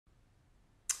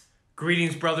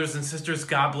Greetings, brothers and sisters.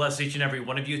 God bless each and every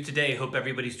one of you today. Hope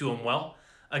everybody's doing well.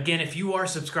 Again, if you are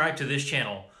subscribed to this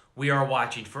channel, we are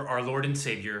watching for our Lord and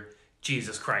Savior,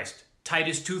 Jesus Christ.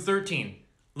 Titus 2:13,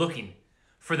 looking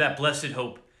for that blessed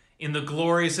hope in the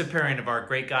glorious appearing of our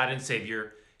great God and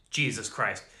Savior, Jesus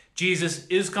Christ. Jesus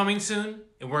is coming soon,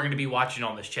 and we're going to be watching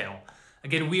on this channel.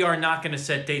 Again, we are not going to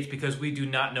set dates because we do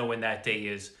not know when that day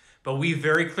is, but we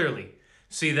very clearly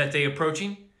see that day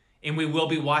approaching, and we will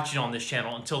be watching on this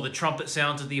channel until the trumpet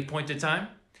sounds at the appointed time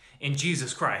and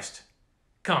Jesus Christ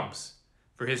comes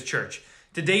for his church.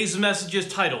 Today's message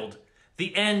is titled,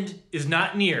 "The End is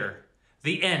Not Near,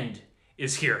 the End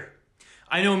is Here."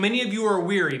 I know many of you are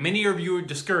weary, many of you are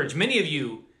discouraged, many of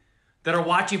you that are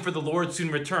watching for the Lord's soon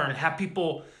return have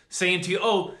people saying to you,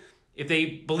 oh, if they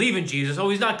believe in Jesus, oh,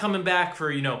 he's not coming back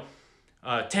for,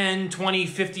 10, 20,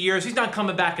 50 years. He's not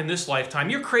coming back in this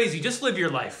lifetime. You're crazy. Just live your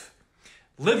life.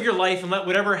 Live your life and let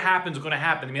whatever happens going to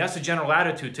happen. I mean, that's the general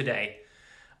attitude today,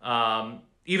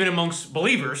 even amongst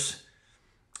believers,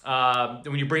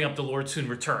 when you bring up the Lord's soon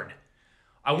return.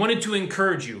 I wanted to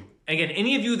encourage you. Again,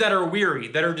 any of you that are weary,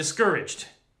 that are discouraged,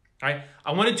 right?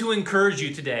 I wanted to encourage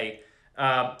you today.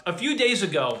 A few days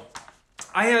ago,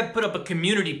 I had put up a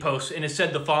community post and it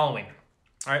said the following,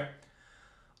 all right?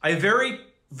 I very,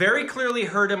 very clearly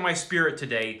heard in my spirit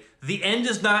today, the end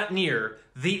is not near,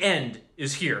 the end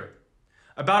is here.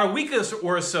 About a week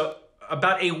or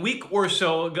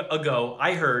so ago,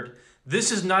 I heard, this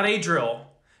is not a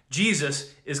drill,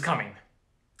 Jesus is coming.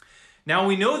 Now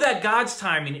we know that God's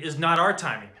timing is not our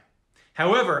timing.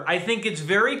 However, I think it's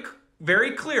very,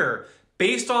 very clear,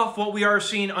 based off what we are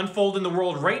seeing unfold in the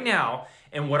world right now,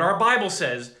 and what our Bible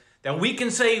says, that we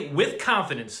can say with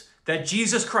confidence that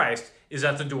Jesus Christ is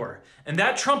at the door. And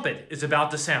that trumpet is about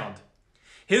to sound.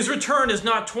 His return is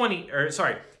not 10,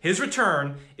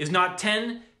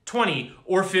 20,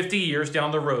 or 50 years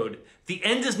down the road. The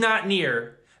end is not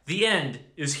near, the end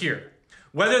is here.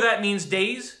 Whether that means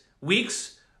days,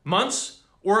 weeks, months,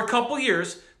 or a couple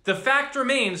years, the fact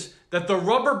remains that the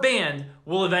rubber band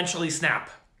will eventually snap.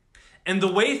 And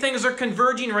the way things are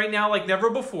converging right now like never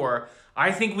before,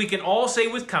 I think we can all say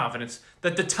with confidence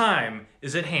that the time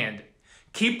is at hand.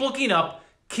 Keep looking up,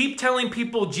 keep telling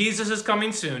people Jesus is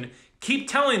coming soon, keep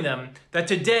telling them that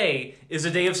today is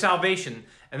a day of salvation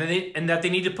and that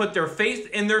they need to put their faith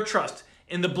and their trust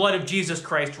in the blood of Jesus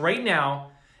Christ right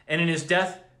now and in his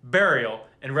death, burial,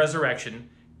 and resurrection.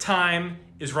 Time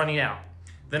is running out.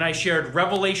 Then I shared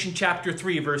Revelation chapter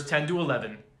 3, verse 10 to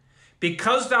 11.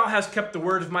 Because thou hast kept the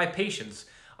word of my patience,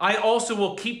 I also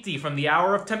will keep thee from the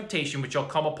hour of temptation which shall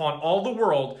come upon all the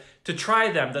world to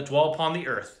try them that dwell upon the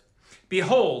earth.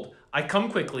 Behold, I come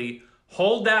quickly.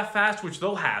 Hold that fast which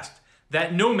thou hast,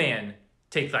 that no man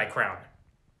take thy crown.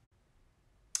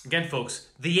 Again, folks,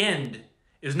 the end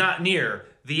is not near.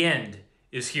 The end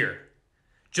is here.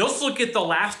 Just look at the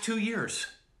last 2 years.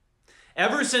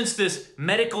 Ever since this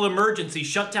medical emergency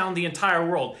shut down the entire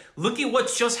world, look at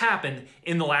what's just happened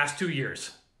in the last 2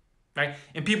 years. Right?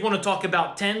 And people want to talk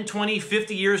about 10, 20,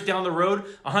 50 years down the road,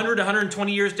 100,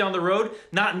 120 years down the road,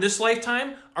 not in this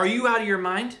lifetime. Are you out of your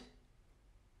mind?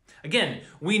 Again,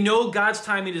 we know God's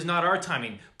timing is not our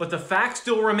timing, but the fact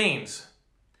still remains.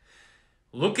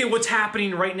 Look at what's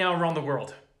happening right now around the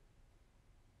world.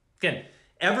 Again,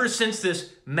 ever since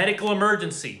this medical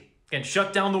emergency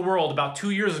shut down the world about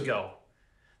 2 years ago,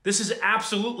 this is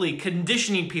absolutely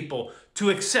conditioning people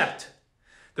to accept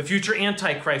the future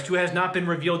Antichrist, who has not been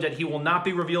revealed yet. He will not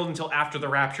be revealed until after the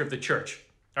rapture of the church.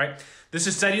 All right? This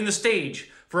is setting the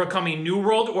stage for a coming new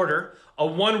world order, a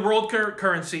one world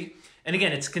currency. And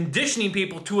again, it's conditioning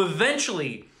people to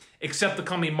eventually accept the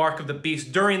coming mark of the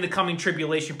beast during the coming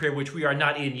tribulation period, which we are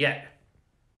not in yet.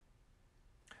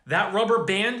 That rubber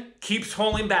band keeps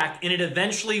holding back, and it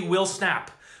eventually will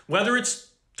snap. Whether it's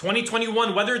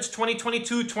 2021, whether it's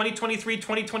 2022, 2023,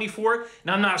 2024, and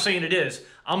I'm not saying it is.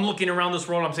 I'm looking around this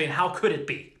world, I'm saying, how could it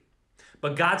be?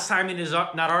 But God's timing is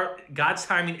not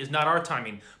our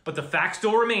timing. But the fact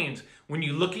still remains, when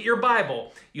you look at your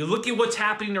Bible, you look at what's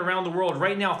happening around the world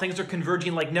right now, things are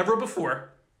converging like never before.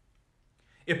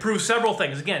 It proves several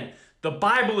things. Again, the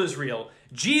Bible is real,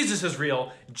 Jesus is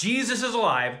real, Jesus is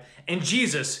alive, and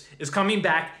Jesus is coming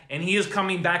back, and he is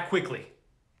coming back quickly.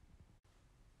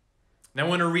 Now I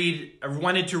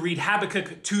wanted to read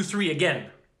Habakkuk 2:3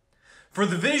 again. For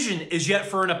the vision is yet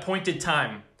for an appointed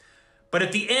time, but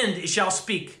at the end it shall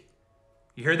speak.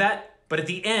 You hear that? But at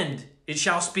the end it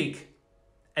shall speak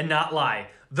and not lie.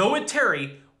 Though it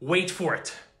tarry, wait for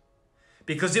it,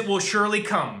 because it will surely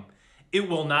come. It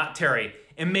will not tarry.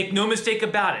 And make no mistake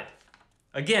about it.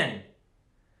 Again,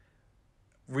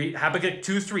 Habakkuk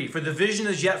 2:3. For the vision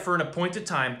is yet for an appointed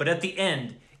time, but at the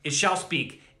end It shall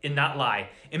speak and not lie.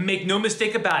 And make no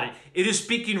mistake about it, it is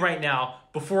speaking right now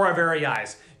before our very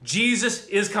eyes. Jesus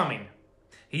is coming.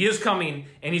 He is coming,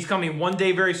 and he's coming one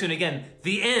day very soon. Again,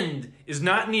 the end is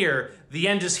not near. The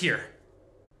end is here.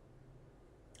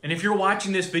 And if you're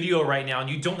watching this video right now and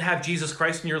you don't have Jesus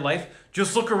Christ in your life,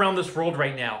 just look around this world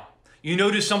right now. You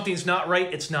notice something's not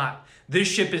right? It's not. This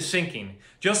ship is sinking,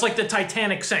 just like the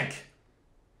Titanic sank.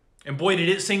 And boy, did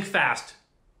it sink fast.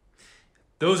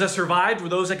 Those that survived were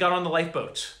those that got on the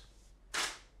lifeboats.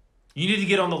 You need to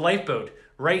get on the lifeboat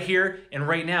right here and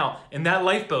right now. And that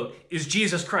lifeboat is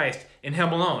Jesus Christ and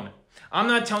him alone. I'm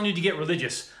not telling you to get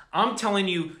religious. I'm telling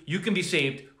you, you can be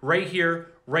saved right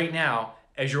here, right now,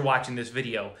 as you're watching this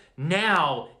video.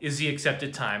 Now is the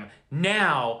accepted time.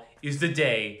 Now is the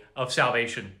day of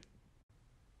salvation.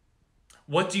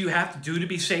 What do you have to do to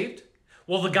be saved?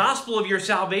 Well, the gospel of your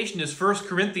salvation is 1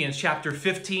 Corinthians chapter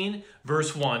 15,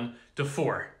 verse 1 to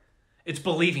 4. It's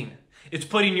believing. It's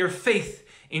putting your faith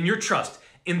and your trust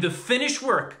in the finished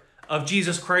work of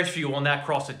Jesus Christ for you on that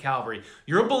cross at Calvary.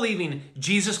 You're believing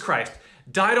Jesus Christ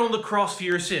died on the cross for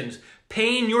your sins,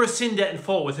 paying your sin debt in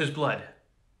full with his blood.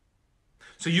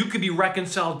 So you could be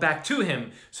reconciled back to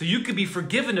him, so you could be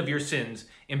forgiven of your sins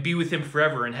and be with him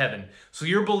forever in heaven. So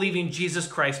you're believing Jesus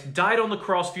Christ died on the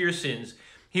cross for your sins.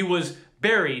 He was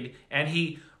buried and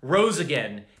he rose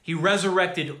again. He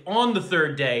resurrected on the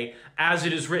third day, as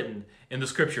it is written in the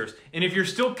scriptures. And if you're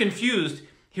still confused,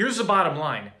 here's the bottom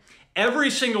line.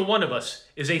 Every single one of us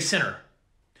is a sinner.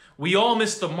 We all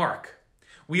miss the mark.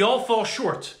 We all fall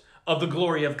short of the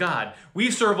glory of God. We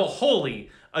serve a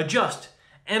holy, a just,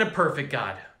 and a perfect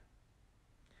God.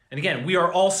 And again, we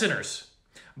are all sinners.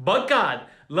 But God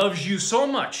loves you so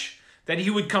much that he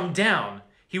would come down.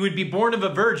 He would be born of a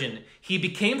virgin. He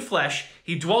became flesh.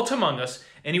 He dwelt among us,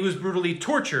 and he was brutally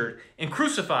tortured and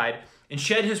crucified and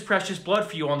shed his precious blood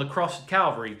for you on the cross at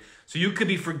Calvary so you could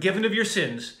be forgiven of your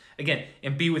sins, again,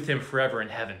 and be with him forever in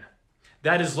heaven.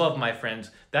 That is love, my friends.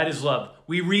 That is love.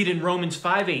 We read in Romans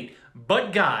 5:8,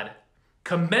 but God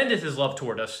commendeth his love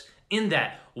toward us in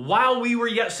that while we were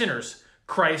yet sinners,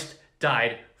 Christ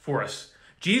died for us.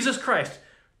 Jesus Christ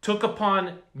took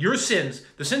upon your sins,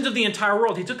 the sins of the entire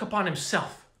world, he took upon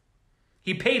himself.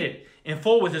 He paid it in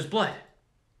full with his blood.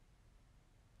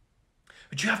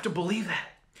 But you have to believe that.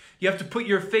 You have to put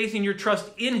your faith and your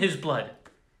trust in his blood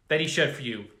that he shed for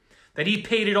you, that he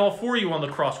paid it all for you on the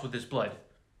cross with his blood.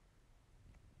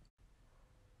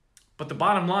 But the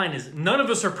bottom line is none of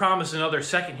us are promised another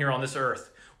second here on this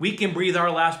earth. We can breathe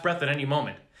our last breath at any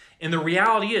moment. And the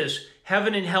reality is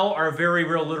heaven and hell are very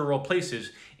real literal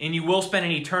places, and you will spend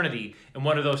an eternity in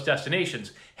one of those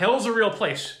destinations. Hell's a real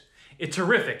place. It's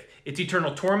horrific. It's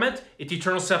eternal torment. It's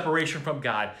eternal separation from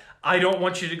God. I don't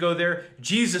want you to go there.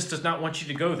 Jesus does not want you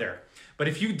to go there. But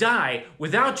if you die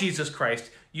without Jesus Christ,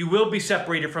 you will be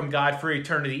separated from God for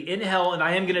eternity in hell, and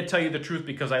I am going to tell you the truth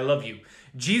because I love you.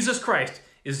 Jesus Christ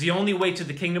is the only way to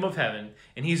the kingdom of heaven,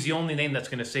 and he's the only name that's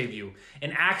going to save you.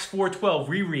 In Acts 4:12,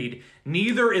 we read,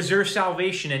 neither is there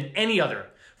salvation in any other,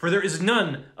 for there is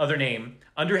none other name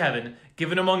under heaven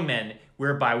given among men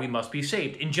whereby we must be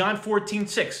saved. In John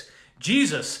 14:6,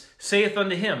 Jesus saith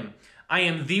unto him, I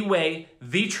am the way,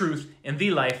 the truth, and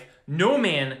the life. No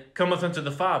man cometh unto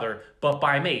the Father but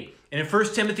by me. And in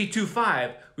 1 Timothy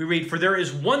 2:5, we read, for there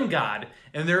is one God,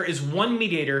 and there is one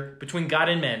mediator between God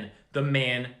and men, the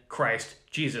man Christ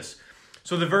Jesus.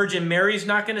 So the Virgin Mary's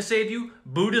not going to save you.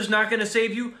 Buddha's not going to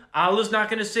save you. Allah's not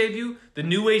going to save you. The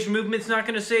New Age movement's not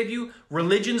going to save you.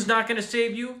 Religion's not going to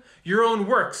save you. Your own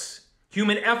works,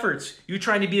 human efforts, you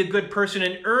trying to be a good person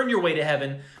and earn your way to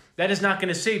heaven, that is not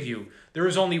going to save you. There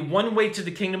is only one way to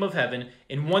the kingdom of heaven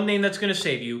and one name that's going to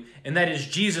save you, and that is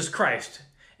Jesus Christ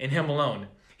and him alone.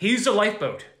 He's the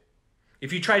lifeboat.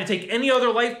 If you try to take any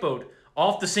other lifeboat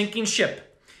off the sinking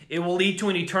ship, it will lead to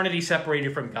an eternity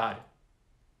separated from God.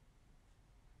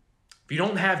 If you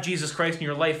don't have Jesus Christ in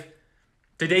your life,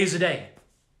 today's the day.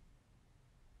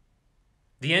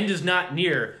 The end is not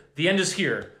near. The end is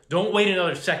here. Don't wait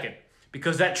another second,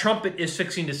 because that trumpet is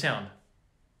fixing to sound.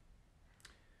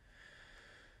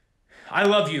 I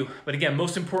love you, but again,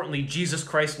 most importantly, Jesus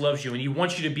Christ loves you, and he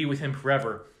wants you to be with him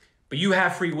forever. But you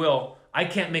have free will. I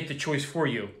can't make the choice for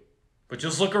you. But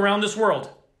just look around this world.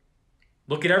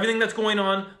 Look at everything that's going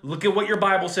on. Look at what your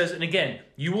Bible says. And again,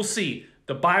 you will see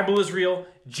the Bible is real.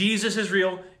 Jesus is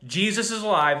real. Jesus is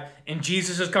alive. And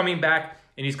Jesus is coming back.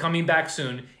 And he's coming back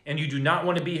soon. And you do not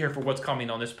want to be here for what's coming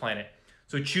on this planet.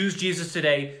 So choose Jesus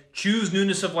today. Choose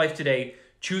newness of life today.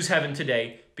 Choose heaven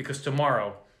today. Because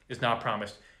tomorrow is not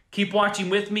promised. Keep watching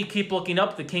with me. Keep looking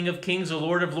up. The King of Kings, the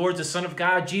Lord of Lords, the Son of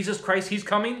God, Jesus Christ. He's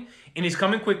coming. And he's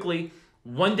coming quickly.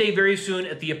 one day very soon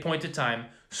at the appointed time,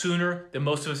 sooner than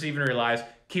most of us even realize.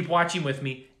 Keep watching with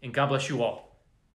me, and God bless you all.